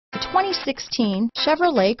2016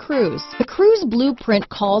 Chevrolet Cruze. The Cruze blueprint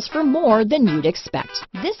calls for more than you'd expect.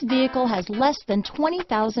 This vehicle has less than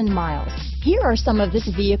 20,000 miles. Here are some of this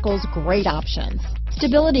vehicle's great options: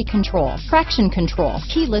 stability control, traction control,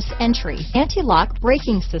 keyless entry, anti-lock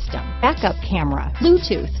braking system, backup camera,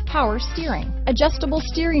 Bluetooth, power steering, adjustable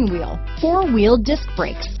steering wheel, four-wheel disc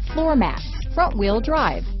brakes, floor mats, front-wheel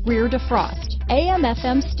drive, rear defrost,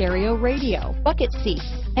 AM/FM stereo radio, bucket seats,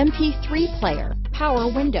 MP3 player, power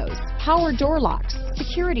windows, power door locks,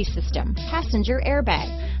 security system, passenger airbag.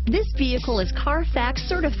 This vehicle is Carfax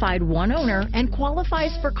certified one owner and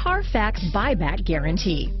qualifies for Carfax buyback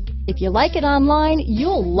guarantee. If you like it online,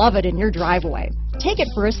 you'll love it in your driveway. Take it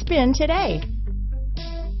for a spin today.